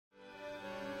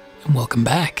And welcome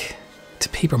back to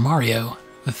Paper Mario,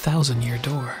 the Thousand-Year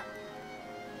Door.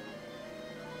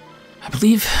 I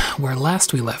believe where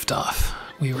last we left off,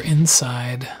 we were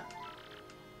inside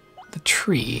the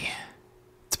tree.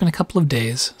 It's been a couple of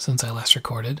days since I last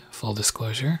recorded, full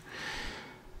disclosure.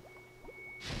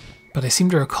 But I seem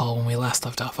to recall when we last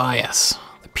left off, yes,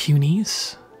 the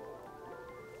Punies.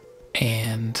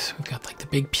 And we've got like the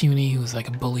big Puny who's like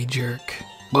a bully jerk.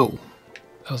 Whoa,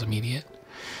 that was immediate.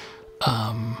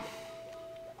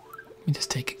 Let me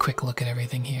just take a quick look at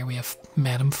everything here. We have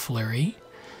Madame Flurry.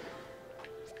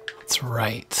 That's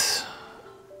right.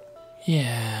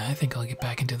 Yeah, I think I'll get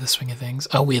back into the swing of things.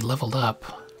 Oh, we had leveled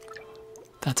up.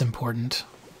 That's important.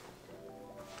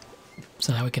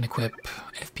 So now we can equip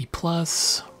FP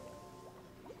Plus.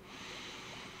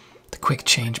 The Quick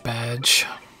Change Badge.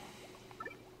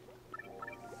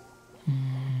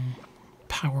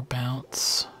 Power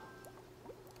Bounce.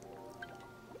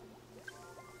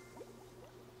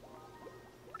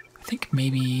 I think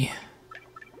maybe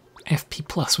FP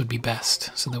Plus would be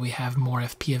best, so that we have more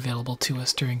FP available to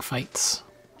us during fights.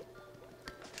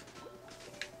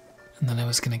 And then I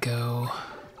was going to go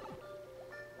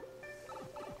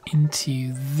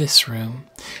into this room.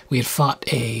 We had fought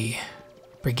a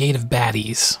brigade of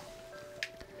baddies,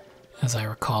 as I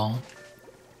recall,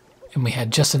 and we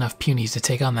had just enough Punies to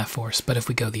take on that force, but if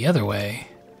we go the other way,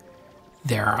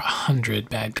 there are 100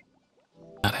 bad guys who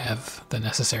do not have the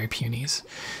necessary Punies.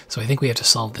 So I think we have to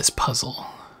solve this puzzle.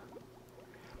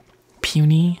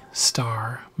 Puny,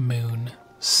 Star, Moon,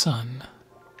 Sun.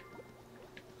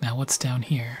 Now what's down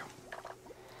here?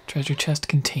 Treasure chest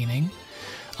containing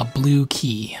a blue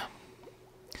key.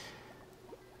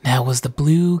 Now was the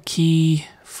blue key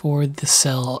for the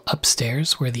cell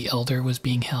upstairs where the Elder was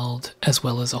being held, as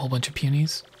well as a whole bunch of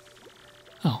Punies?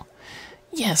 Oh.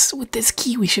 Yes, with this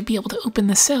key we should be able to open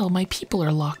the cell. My people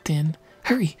are locked in.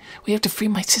 Hurry, we have to free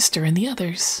my sister and the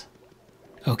others.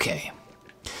 Okay.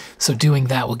 So doing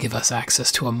that will give us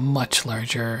access to a much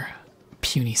larger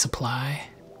Puny supply.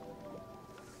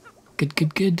 Good,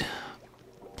 good, good.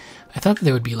 I thought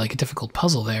there would be like a difficult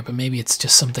puzzle there, but maybe it's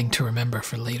just something to remember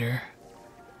for later.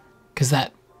 Because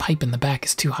that pipe in the back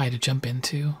is too high to jump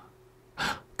into.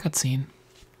 Cutscene.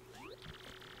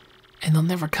 And they'll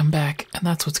never come back, and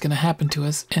that's what's going to happen to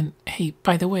us. And hey,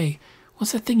 by the way,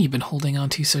 what's that thing you've been holding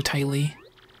onto so tightly?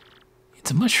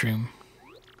 It's a mushroom.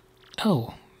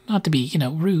 Oh, not to be,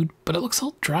 rude, but it looks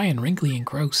all dry and wrinkly and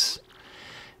gross.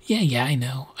 Yeah, I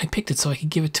know. I picked it so I could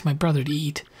give it to my brother to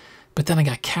eat. But then I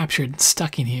got captured and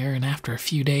stuck in here, and after a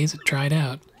few days it dried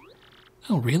out.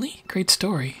 Oh, really? Great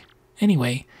story.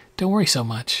 Anyway, don't worry so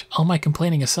much. All my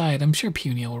complaining aside, I'm sure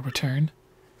Puny will return.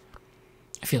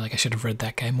 I feel like I should have read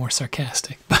that guy more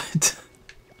sarcastic, but...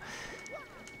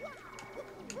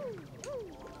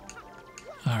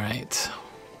 Alright.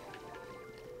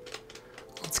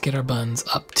 Let's get our buns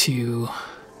up to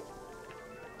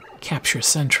Capture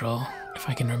Central, if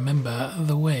I can remember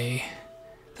the way.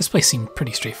 This place seemed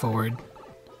pretty straightforward.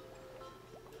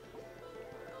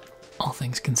 All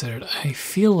things considered. I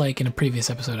feel like in a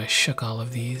previous episode I shook all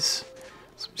of these,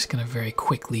 so I'm just going to very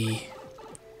quickly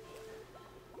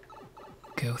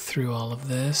go through all of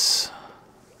this.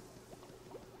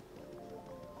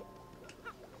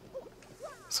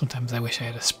 Sometimes I wish I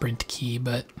had a sprint key,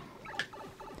 but...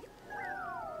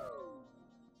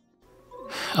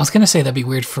 I was going to say that'd be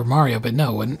weird for Mario, but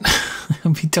no, it wouldn't. It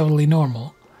would be totally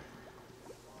normal.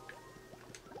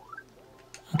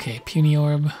 Okay, Puny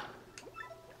Orb.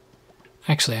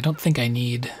 Actually, I don't think I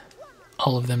need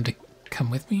all of them to come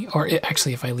with me. Or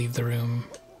actually, if I leave the room...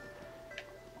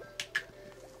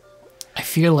 I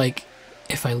feel like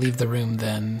if I leave the room,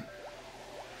 then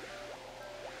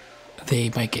they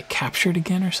might get captured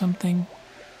again or something.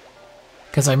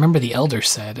 Because I remember the Elder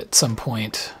said at some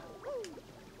point...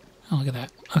 Oh, look at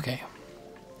that. Okay.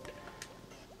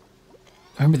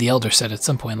 I remember the Elder said at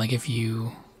some point, like, if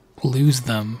you lose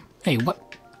them... Hey,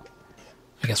 what?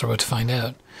 I guess we're about to find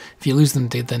out. If you lose them,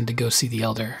 then to go see the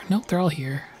Elder. Nope, they're all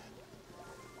here.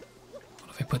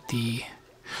 What if I put the...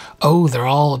 Oh, they're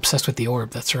all obsessed with the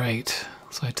orb, that's right.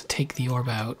 So I have to take the orb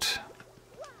out.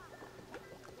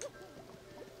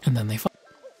 And then they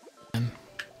find...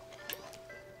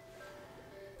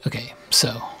 Okay,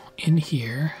 so, in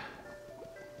here...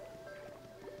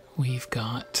 We've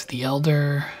got the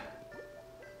Elder.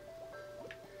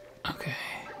 Okay,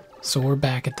 so we're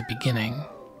back at the beginning.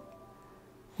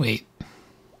 Wait.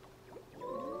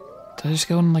 Did I just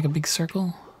go in like a big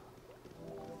circle?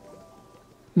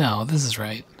 No, this is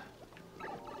right.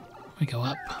 We go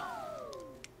up.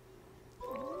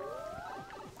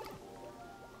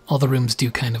 All the rooms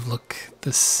do kind of look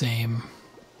the same,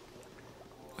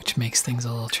 which makes things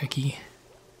a little tricky.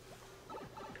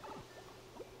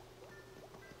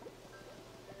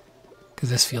 Because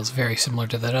this feels very similar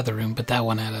to that other room, but that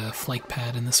one had a flight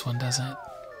pad and this one doesn't.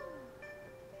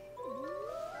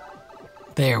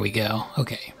 There we go.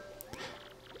 Okay.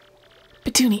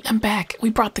 Petunie, I'm back.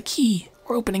 We brought the key.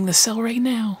 We're opening the cell right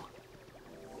now.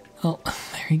 Oh,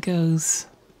 there he goes.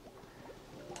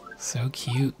 So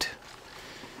cute.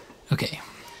 Okay.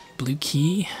 Blue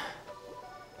key.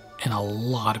 And a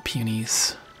lot of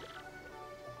punies.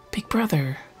 Big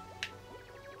brother.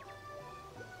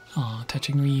 Aw,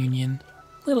 touching reunion.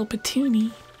 Little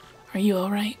Petunie, are you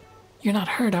alright? You're not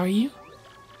hurt, are you?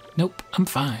 Nope, I'm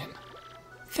fine.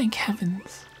 Thank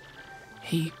heavens.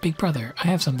 Hey, big brother, I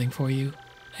have something for you.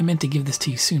 I meant to give this to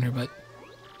you sooner, but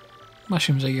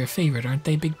mushrooms are your favorite, aren't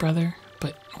they, big brother?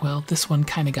 But, well, this one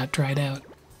kinda got dried out.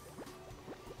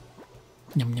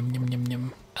 Yum, yum, yum, yum,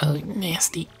 yum. Oh,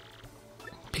 nasty.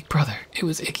 Big brother, it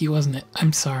was icky, wasn't it?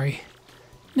 I'm sorry.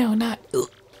 No, not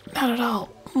at all.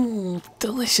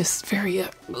 Delicious, very,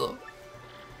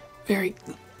 very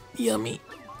yummy.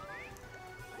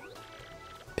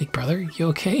 Big brother, you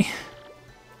okay?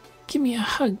 Give me a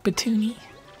hug, Petunie.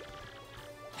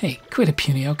 Hey, quit it,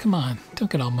 Punio, come on.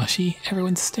 Don't get all mushy.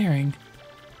 Everyone's staring.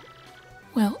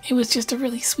 Well, it was just a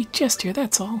really sweet gesture,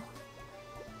 that's all.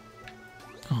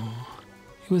 Aw,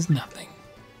 it was nothing.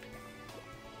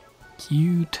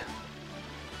 Cute.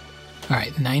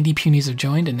 Alright, 90 punies have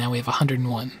joined, and now we have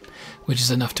 101, which is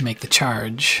enough to make the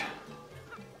charge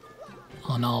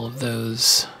on all of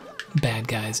those bad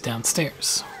guys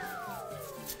downstairs.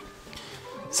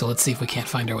 So let's see if we can't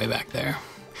find our way back there.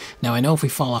 Now I know if we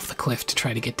fall off the cliff to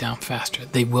try to get down faster,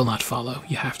 they will not follow.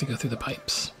 You have to go through the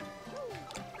pipes.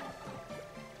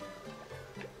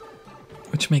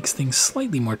 Which makes things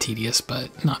slightly more tedious,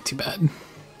 but not too bad.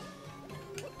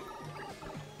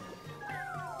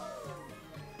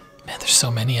 Man, there's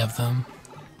so many of them.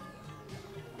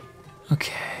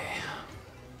 Okay.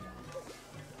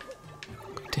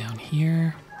 Go down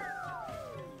here.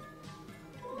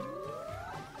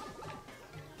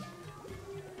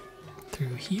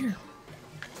 Through here.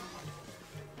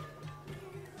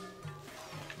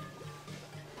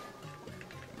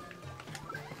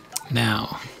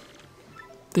 Now,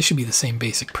 this should be the same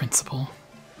basic principle.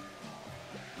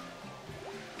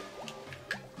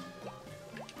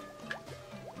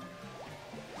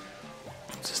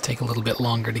 Just take a little bit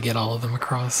longer to get all of them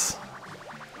across.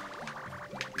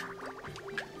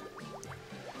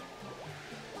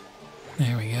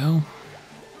 There we go.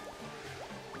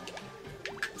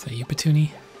 Is that you,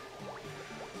 Petunie?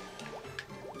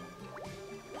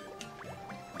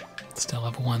 Still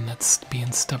have one that's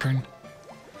being stubborn.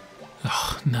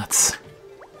 Oh, nuts.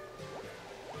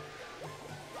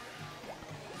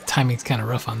 The timing's kind of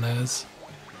rough on those.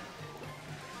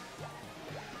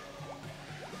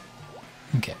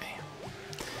 Okay.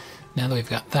 Now that we've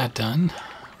got that done,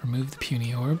 remove the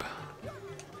puny orb.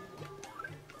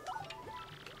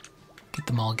 Get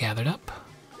them all gathered up.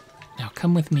 Now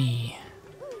come with me.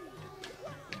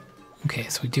 Okay,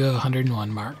 so we do have 101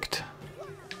 marked.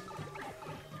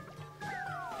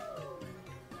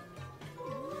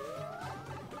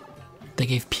 They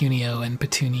gave Punio and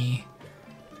Petunie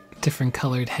different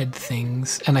colored head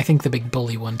things, and I think the big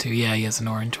bully one too. Yeah, he has an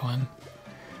orange one.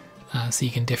 So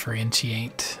you can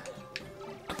differentiate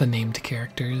the named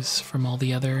characters from all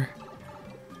the other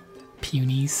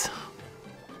punies.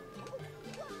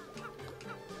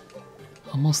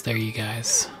 Almost there, you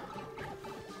guys.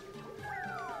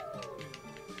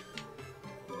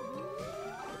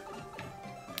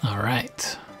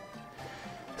 Alright.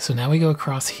 So now we go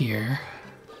across here.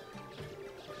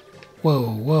 Whoa,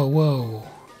 whoa, whoa.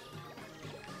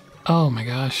 Oh my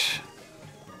gosh.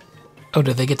 Oh,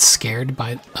 do they get scared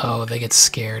by... Oh, they get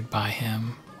scared by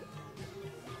him.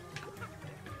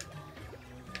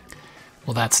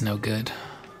 Well, that's no good.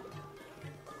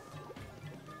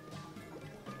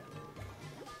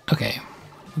 Okay,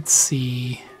 let's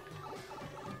see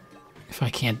if I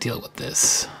can't deal with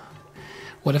this.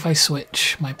 What if I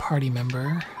switch my party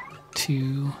member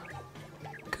to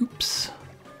Coops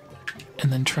and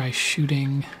then try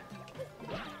shooting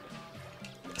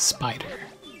Spider?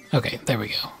 Okay, there we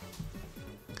go.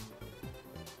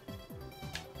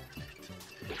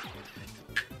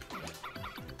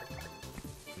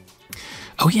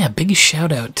 Oh yeah, big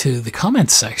shout out to the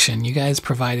comments section. You guys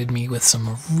provided me with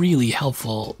some really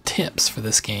helpful tips for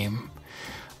this game.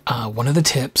 One of the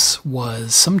tips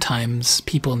was sometimes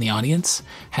people in the audience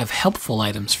have helpful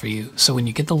items for you. So when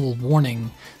you get the little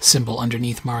warning symbol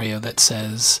underneath Mario that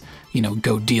says, you know,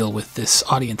 go deal with this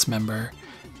audience member,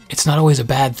 it's not always a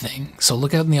bad thing. So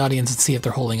look out in the audience and see if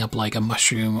they're holding up like a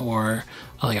mushroom or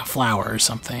like a flower or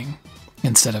something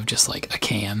instead of just like a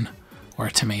can or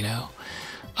a tomato.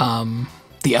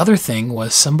 The other thing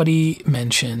was somebody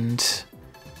mentioned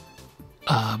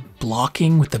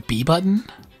blocking with the B button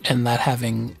and that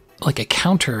having like a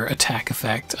counter attack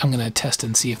effect. I'm going to test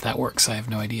and see if that works. I have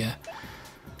no idea.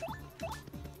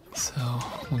 So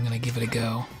I'm going to give it a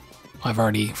go. I've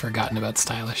already forgotten about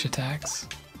stylish attacks.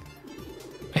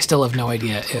 I still have no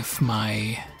idea if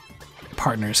my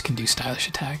partners can do stylish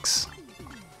attacks.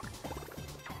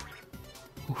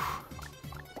 Oof.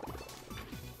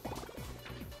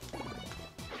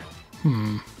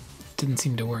 Didn't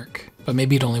seem to work. But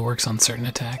maybe it only works on certain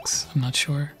attacks. I'm not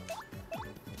sure.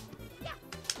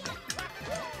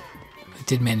 I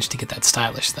did manage to get that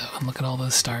stylish though, and look at all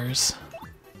those stars.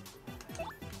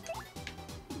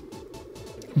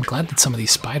 I'm glad that some of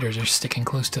these spiders are sticking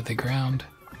close to the ground.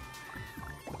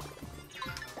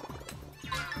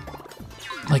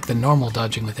 Like the normal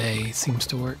dodging with A seems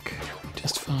to work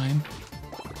just fine.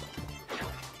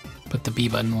 But the B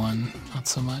button one, not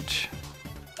so much.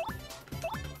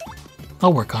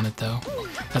 I'll work on it though.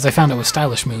 As I found out with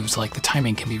stylish moves, like the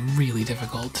timing can be really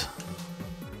difficult.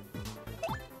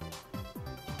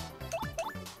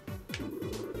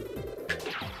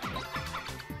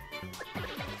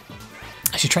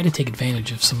 I should try to take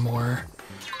advantage of some more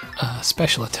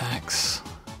special attacks.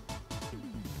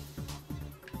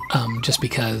 Just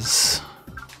because...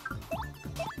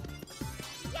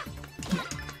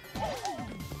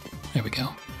 There we go.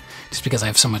 Just because I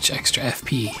have so much extra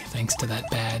FP thanks to that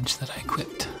badge that I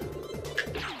equipped.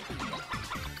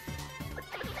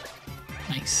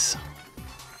 Nice.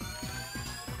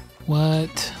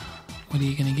 What are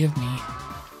you gonna give me?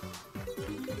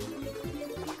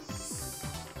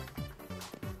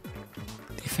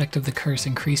 The effect of the curse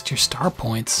increased your star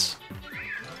points.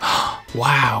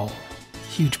 Wow.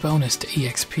 Huge bonus to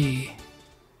EXP.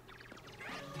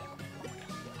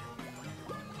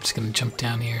 I'm just gonna jump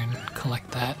down here and collect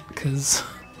that, because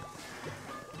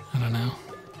I don't know.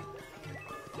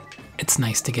 It's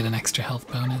nice to get an extra health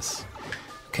bonus.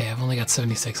 Okay, I've only got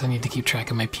 76. I need to keep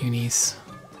track of my punies.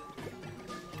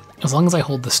 As long as I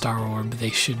hold the star orb, they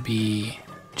should be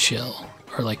chill,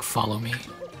 or like follow me.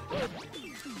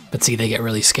 But see, they get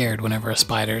really scared whenever a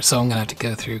spider, so I'm gonna have to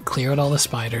go through, clear out all the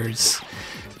spiders,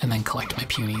 and then collect my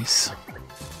punies.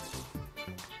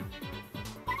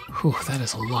 Whew, that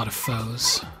is a lot of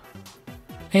foes.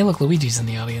 Hey look, Luigi's in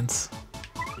the audience.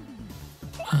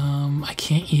 I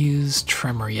can't use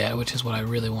Tremor yet, which is what I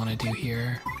really want to do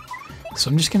here.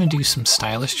 So I'm just gonna do some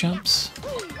stylish jumps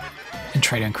and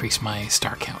try to increase my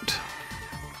star count.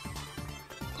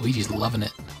 Luigi's loving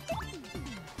it.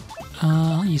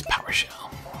 I'll use Power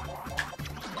Shell.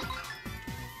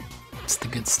 That's the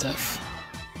good stuff.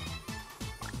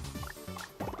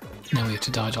 Now we have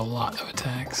to dodge a lot of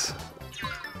attacks.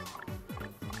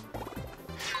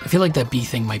 I feel like that B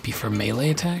thing might be for melee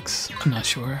attacks. I'm not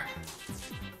sure.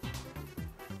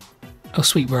 Oh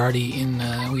sweet, we're already in,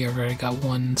 we already got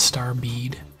one star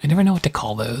bead. I never know what to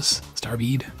call those. Star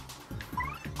bead?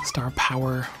 Star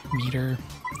power meter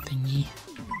thingy.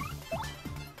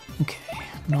 Okay,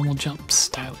 normal jumps,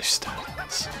 stylish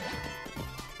styles.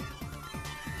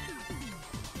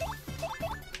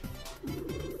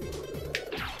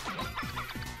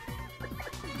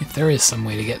 If there is some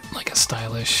way to get like a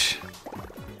stylish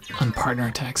on partner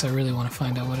attacks, I really want to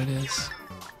find out what it is.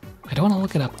 I don't want to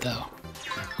look it up though.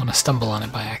 I want to stumble on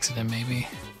it by accident maybe.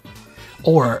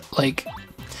 Or like,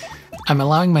 I'm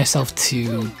allowing myself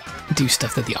to do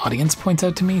stuff that the audience points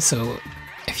out to me, so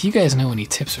if you guys know any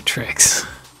tips or tricks,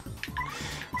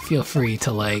 feel free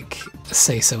to like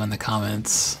say so in the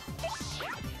comments.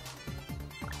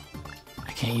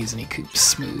 I can't use any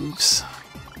Koops moves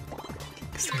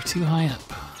because they're too high up.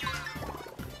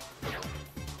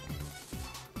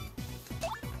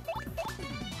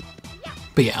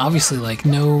 But yeah, obviously like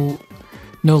no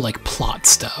like plot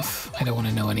stuff. I don't want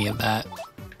to know any of that.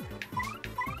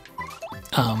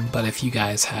 But if you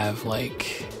guys have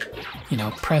like, you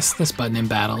know, press this button in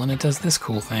battle and it does this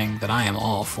cool thing, then I am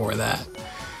all for that.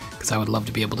 Because I would love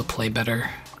to be able to play better.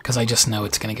 Because I just know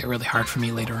it's going to get really hard for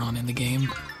me later on in the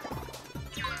game.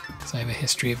 Because I have a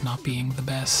history of not being the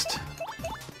best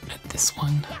at this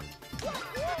one.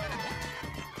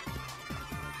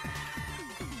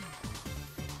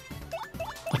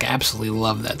 Like, I absolutely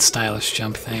love that stylish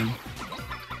jump thing.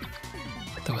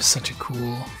 That was such a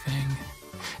cool thing.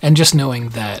 And just knowing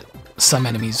that some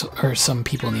enemies or some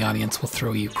people in the audience will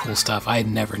throw you cool stuff. I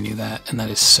never knew that, and that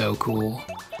is so cool.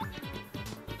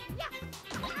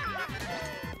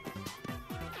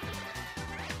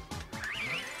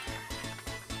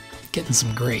 getting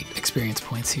some great experience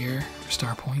points here, or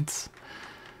star points.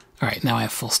 Alright, now I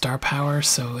have full star power,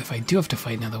 so if I do have to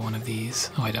fight another one of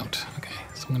these... Oh, I don't. Okay,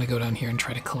 so I'm gonna go down here and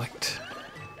try to collect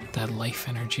that life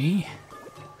energy.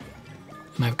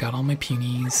 And I've got all my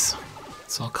punies,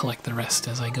 so I'll collect the rest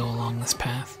as I go along this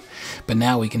path. But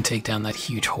now we can take down that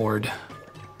huge horde,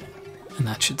 and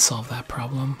that should solve that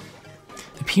problem.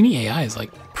 The puny AI is,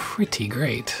 like, pretty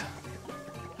great.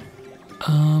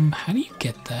 How do you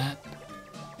get that?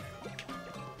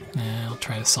 I'll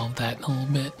try to solve that in a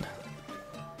little bit.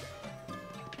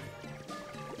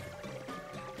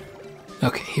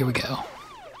 Okay, here we go.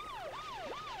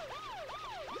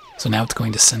 So now it's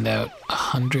going to send out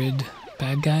 100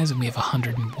 bad guys, and we have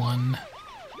 101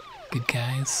 good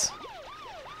guys.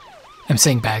 I'm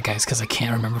saying bad guys because I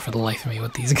can't remember for the life of me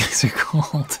what these guys are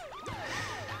called.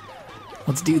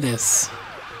 Let's do this.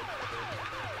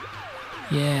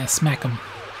 Yeah, smack them.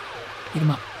 Beat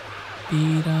them up.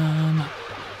 Beat them up.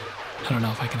 I don't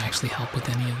know if I can actually help with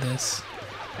any of this.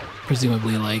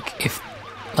 Presumably, if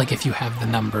you have the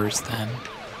numbers, then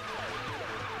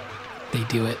they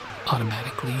do it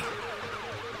automatically.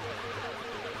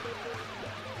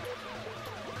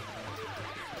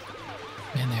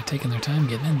 Man, they're taking their time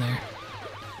getting in there.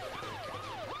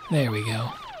 There we go.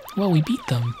 Well, we beat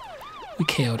them. We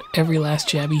KO'd every last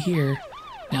Jabby here.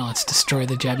 Now let's destroy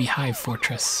the Jabby Hive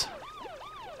Fortress.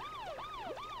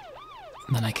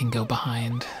 And then I can go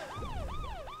behind.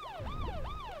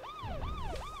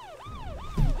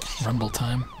 Rumble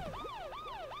time.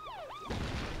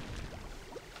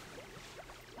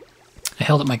 I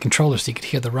held up my controller so you could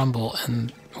hear the rumble,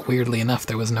 and weirdly enough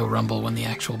there was no rumble when the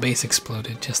actual base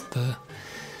exploded, just the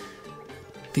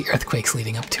earthquakes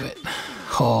leading up to it.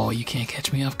 Oh, you can't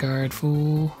catch me off guard,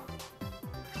 fool.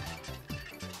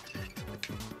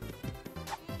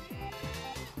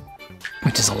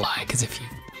 Which is a lie, because if you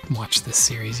watch this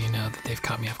series, you know that they've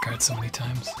caught me off guard so many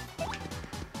times.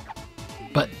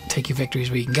 But take your victories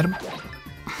where you can get them.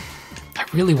 I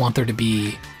really want there to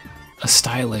be a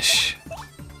stylish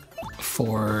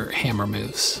for hammer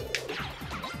moves.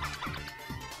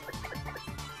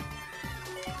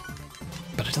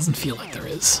 But it doesn't feel like there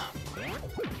is.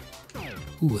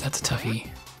 Ooh, that's a toughie.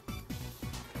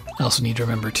 I also need to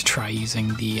remember to try using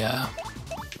the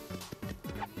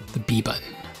B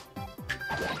button.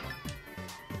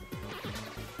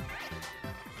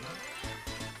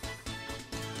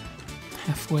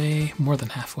 Halfway, more than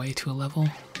halfway to a level.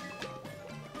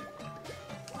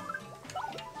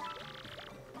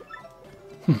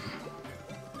 Do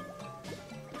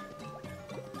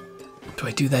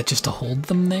I do that just to hold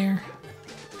them there?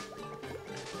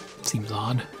 Seems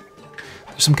odd.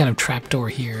 There's some kind of trapdoor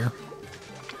here.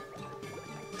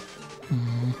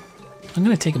 I'm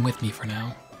gonna take them with me for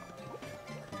now.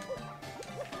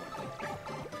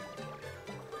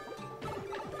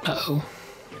 Uh-oh.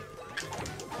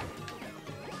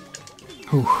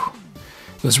 Ooh.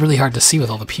 It was really hard to see with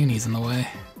all the punies in the way.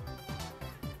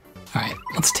 Alright,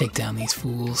 let's take down these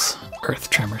fools. Earth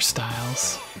Tremor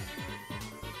styles.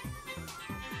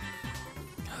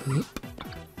 Oop.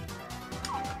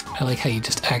 I like how you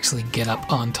just actually get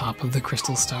up on top of the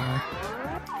crystal star.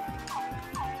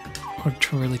 We're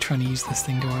really trying to use this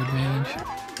thing to our advantage.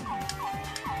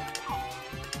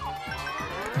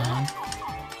 Come on.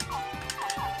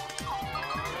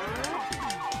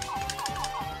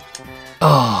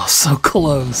 Oh, so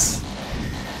close.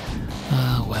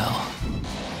 Oh, well.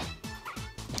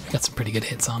 Got some pretty good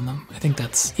hits on them. I think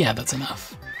that's, yeah, that's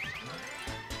enough.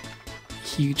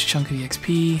 Huge chunk of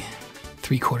EXP.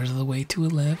 3/4 of the way to a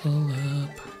level up.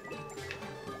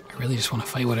 I really just want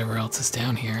to fight whatever else is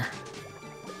down here,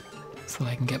 so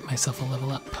that I can get myself a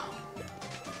level up.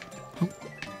 Oh.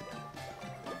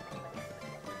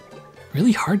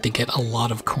 Really hard to get a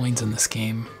lot of coins in this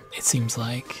game, it seems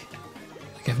like.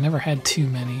 Like, I've never had too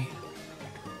many.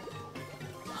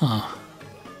 Huh.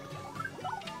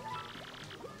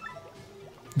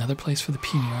 Another place for the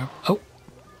puny orb. Oh!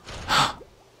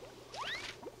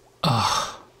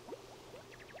 Ugh.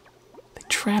 They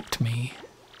trapped me.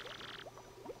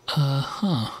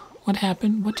 Huh. What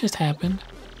happened? What just happened?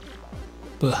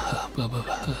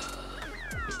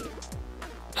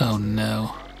 Oh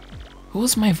no. What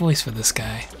was my voice for this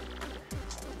guy?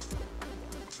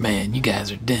 Man, you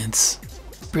guys are dense.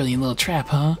 Brilliant little trap,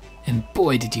 huh? And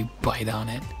boy did you bite on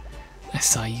it. I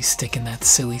saw you sticking that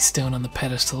silly stone on the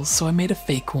pedestal, so I made a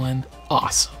fake one.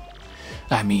 Awesome.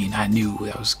 I mean, I knew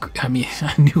it was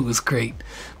great,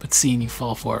 but seeing you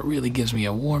fall for it really gives me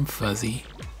a warm fuzzy.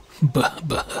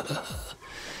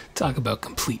 Talk about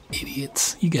complete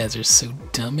idiots. You guys are so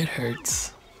dumb it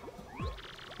hurts.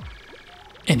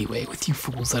 Anyway, with you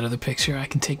fools out of the picture, I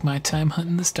can take my time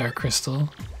hunting the star crystal.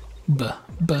 Buh,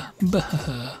 buh,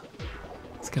 buh.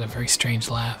 It's got a very strange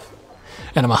laugh.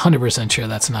 And I'm 100% sure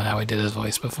that's not how I did his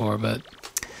voice before, but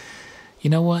you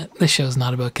know what? This show's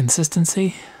not about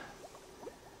consistency.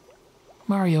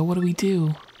 Mario, what do we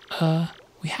do?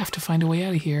 We have to find a way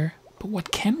out of here, but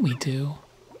what can we do?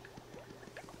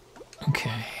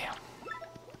 Okay.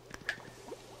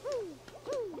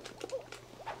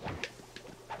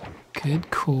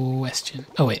 Good question.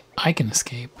 Oh wait, I can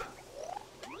escape.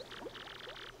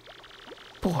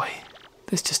 Boy,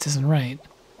 this just isn't right.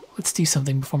 Let's do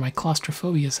something before my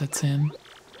claustrophobia sets in.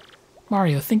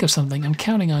 Mario, think of something. I'm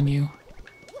counting on you.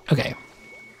 Okay.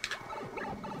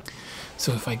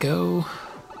 So if I go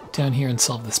down here and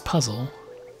solve this puzzle...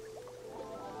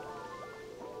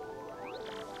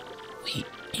 Wait,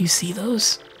 you see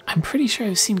those? I'm pretty sure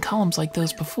I've seen columns like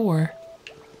those before.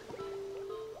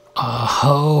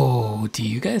 Oh, do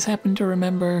you guys happen to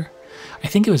remember? I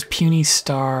think it was Puny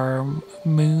Star,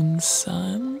 Moon,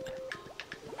 Sun?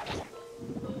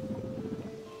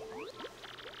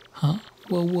 Huh?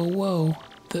 Whoa, whoa, whoa.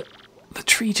 The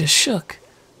tree just shook.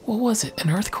 What was it, an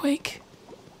earthquake?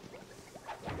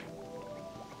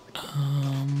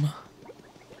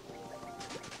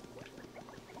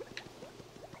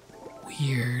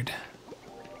 Weird.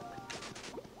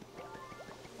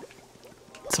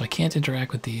 So I can't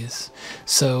interact with these.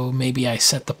 So maybe I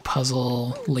set the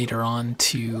puzzle later on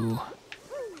to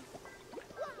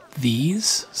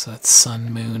these. So that's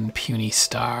Sun, Moon, Puny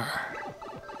Star.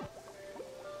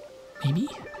 Maybe?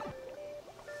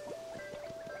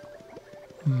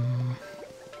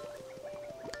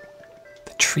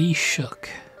 The tree shook.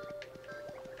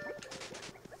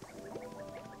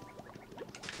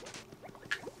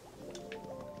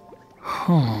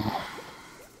 Huh.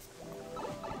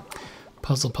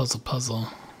 Puzzle, puzzle, puzzle.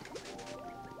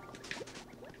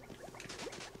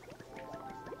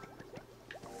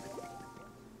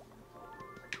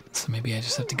 So maybe I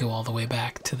just have to go all the way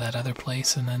back to that other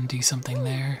place and then do something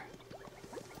there.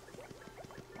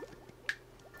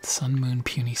 Sun, Moon,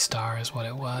 Puny Star is what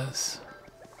it was.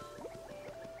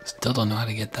 Still don't know how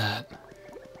to get that.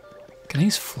 Can I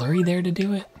use Flurry there to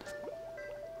do it?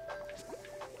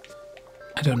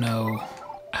 I don't know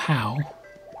how,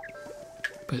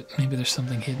 but maybe there's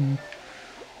something hidden.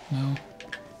 No?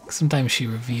 Sometimes she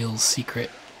reveals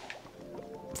secret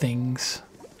things.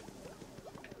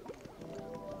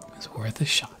 It's worth a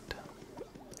shot.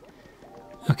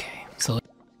 Okay, so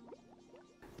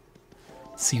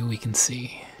let's see what we can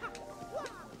see.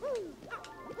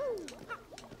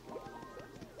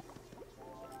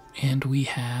 And we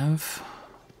have...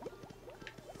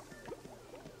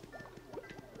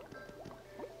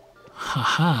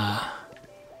 Haha.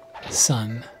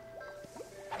 Sun.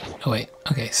 Oh wait,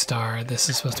 okay, star. This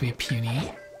is supposed to be a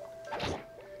puny.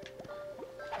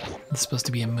 This is supposed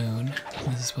to be a moon.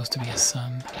 This is supposed to be a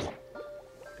sun.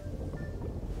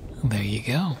 There you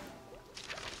go.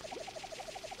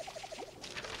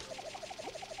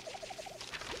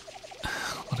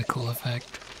 What a cool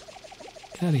effect.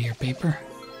 Get out of here, paper.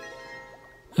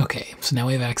 Okay, so now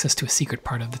we have access to a secret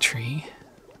part of the tree.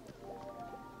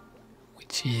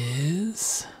 Which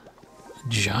is a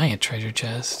giant treasure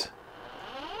chest.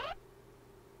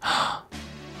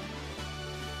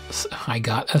 So I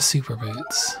got a Super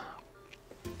Boots.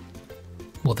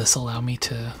 Will this allow me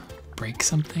to break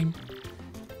something?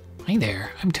 Hi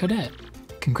there, I'm Toadette.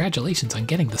 Congratulations on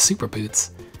getting the Super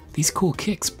Boots. These cool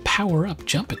kicks power up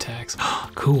jump attacks.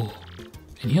 Cool.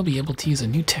 And you'll be able to use a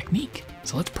new technique,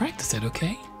 so let's practice it,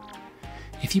 okay?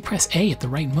 If you press A at the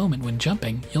right moment when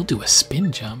jumping, you'll do a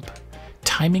spin jump.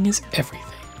 Timing is everything.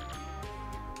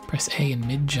 Press A in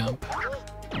mid-jump.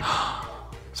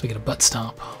 So we get a butt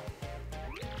stomp.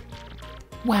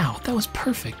 Wow, that was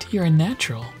perfect. You're a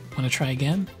natural. Want to try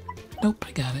again? Nope,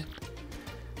 I got it.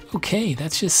 Okay,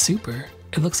 that's just super.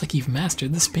 It looks like you've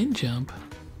mastered the spin jump.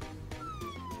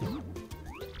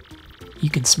 You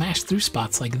can smash through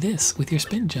spots like this with your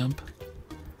spin jump.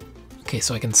 Okay,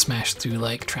 so I can smash through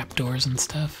like trapdoors and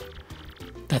stuff.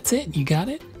 That's it, you got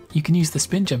it? You can use the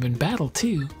spin jump in battle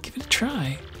too. Give it a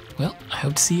try. Well, I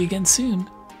hope to see you again soon.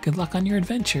 Good luck on your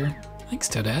adventure. Thanks,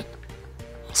 Toadette.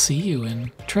 I'll see you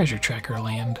in Treasure Tracker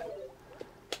Land.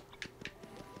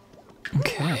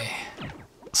 Okay,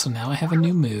 so now I have a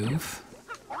new move.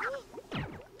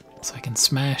 So I can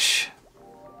smash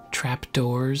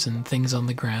trapdoors and things on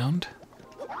the ground.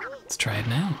 Let's try it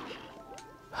now.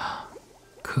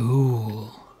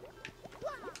 Cool.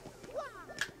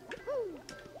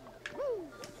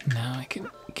 Now I can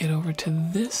get over to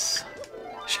this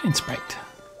Shine Sprite.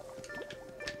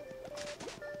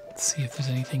 Let's see if there's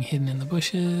anything hidden in the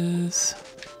bushes.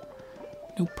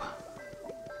 Nope.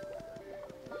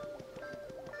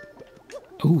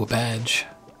 Ooh, a badge.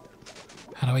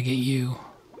 How do I get you?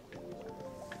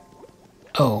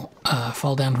 Oh,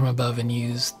 fall down from above and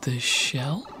use the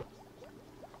shell?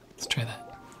 Let's try that.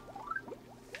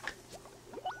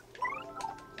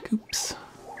 Oops.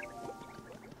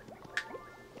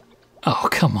 Oh,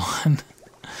 come on.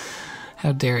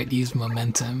 How dare it use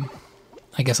momentum?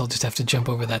 I guess I'll just have to jump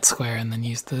over that square and then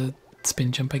use the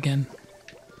spin jump again.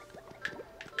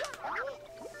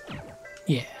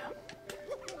 Yeah.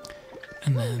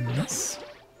 And then this.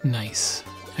 Nice.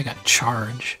 I got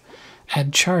charge.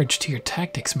 Add charge to your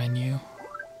tactics menu.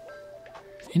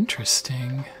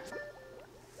 Interesting.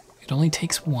 It only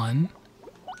takes one.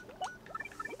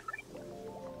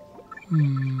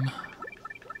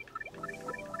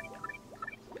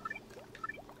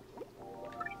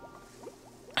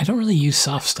 I don't really use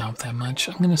soft stomp that much.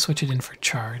 I'm going to switch it in for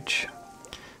charge.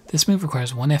 This move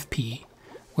requires 1 FP.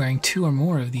 Wearing 2 or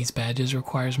more of these badges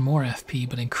requires more FP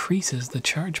but increases the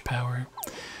charge power.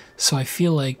 So I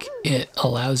feel like it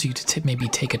allows you to maybe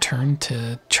take a turn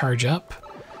to charge up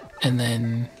and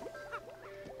then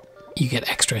you get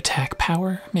extra attack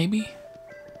power, maybe?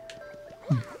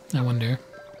 I wonder.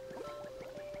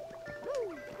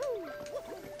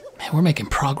 Man, we're making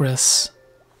progress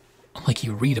like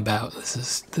you read about.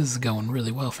 This is going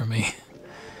really well for me.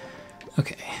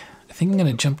 Okay, I think I'm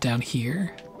gonna jump down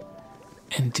here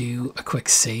and do a quick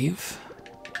save.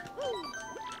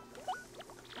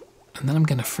 And then I'm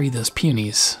gonna free those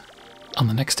punies on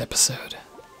the next episode.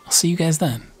 I'll see you guys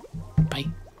then. Bye.